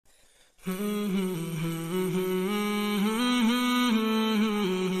The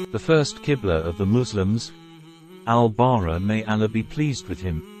first Qibla of the Muslims, Al-Bara, may Allah be pleased with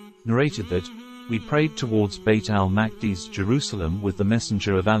him, narrated that, "We prayed towards Bayt al-Maqdis, Jerusalem, with the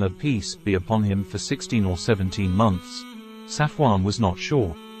Messenger of Allah, peace be upon him, for 16 or 17 months. Safwan was not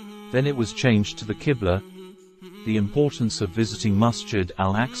sure. Then it was changed to the Qibla." The importance of visiting Masjid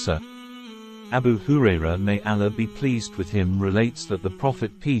al-Aqsa. Abu Hurairah, may Allah be pleased with him, relates that the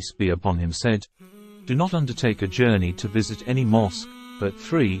Prophet, peace be upon him, said, "Do not undertake a journey to visit any mosque, but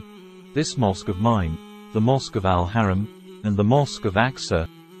three: this mosque of mine, the mosque of Al-Haram, and the mosque of Aqsa,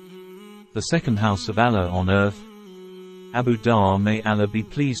 the second house of Allah on earth." Abu Dar, may Allah be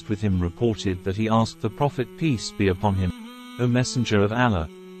pleased with him, reported that he asked the Prophet, peace be upon him, "O Messenger of Allah,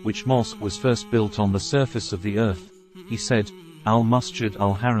 which mosque was first built on the surface of the earth?" He said, "Al-Masjid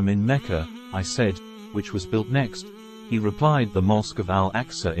al-Haram in Mecca." I said, "Which was built next?" He replied, "The mosque of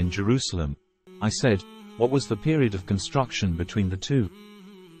Al-Aqsa in Jerusalem." I said, "What was the period of construction between the two?"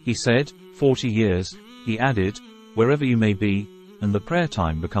 He said, 40 years. He added, "Wherever you may be, and the prayer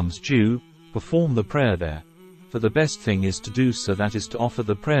time becomes due, perform the prayer there. For the best thing is to do so, that is to offer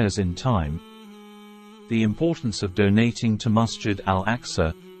the prayers in time." The importance of donating to Masjid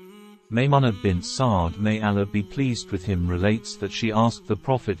al-Aqsa. Maymunah bint Sa'd, may Allah be pleased with him, relates that she asked the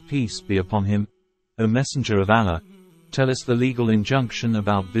Prophet, peace be upon him, "O Messenger of Allah, tell us the legal injunction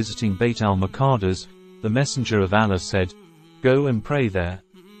about visiting Bayt al-Maqdis." The Messenger of Allah said, "Go and pray there."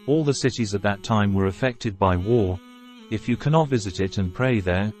 All the cities at that time were affected by war. If you cannot visit it and pray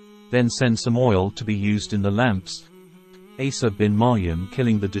there, then send some oil to be used in the lamps. Isa bin Maryam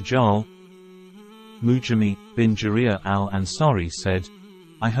killing the Dajjal. Mujami bin Jarir al-Ansari said,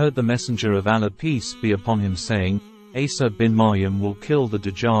 "I heard the Messenger of Allah, peace be upon him, saying, Isa bin Maryam will kill the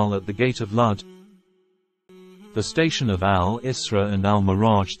Dajjal at the gate of Lud." The station of Al-Isra and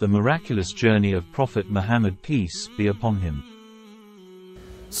Al-Miraj, the miraculous journey of Prophet Muhammad, peace be upon him.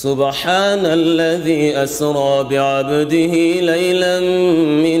 سبحان الذي أسرى بعبده ليلا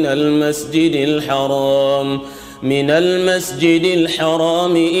من المسجد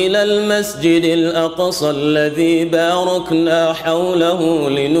الحرام إلى المسجد الأقصى الذي باركنا حوله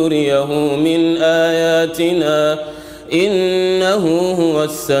لنريه من آياتنا إنه هو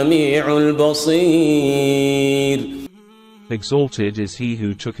السميع البصير. Exalted is he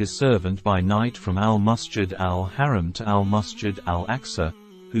who took his servant by night from Al-Masjid al-Haram to Al-Masjid al-Aqsa,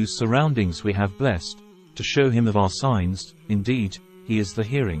 whose surroundings we have blessed, to show him of our signs. Indeed, he is the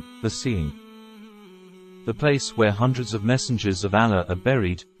hearing, the seeing. The place where hundreds of messengers of Allah are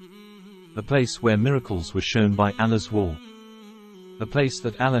buried. A place where miracles were shown by Allah's wall. A place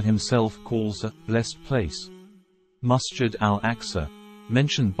that Allah himself calls a blessed place. Masjid al-Aqsa,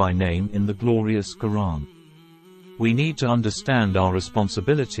 mentioned by name in the glorious Quran. We need to understand our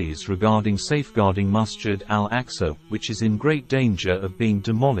responsibilities regarding safeguarding Masjid al-Aqsa, which is in great danger of being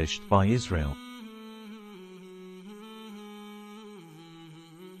demolished by Israel.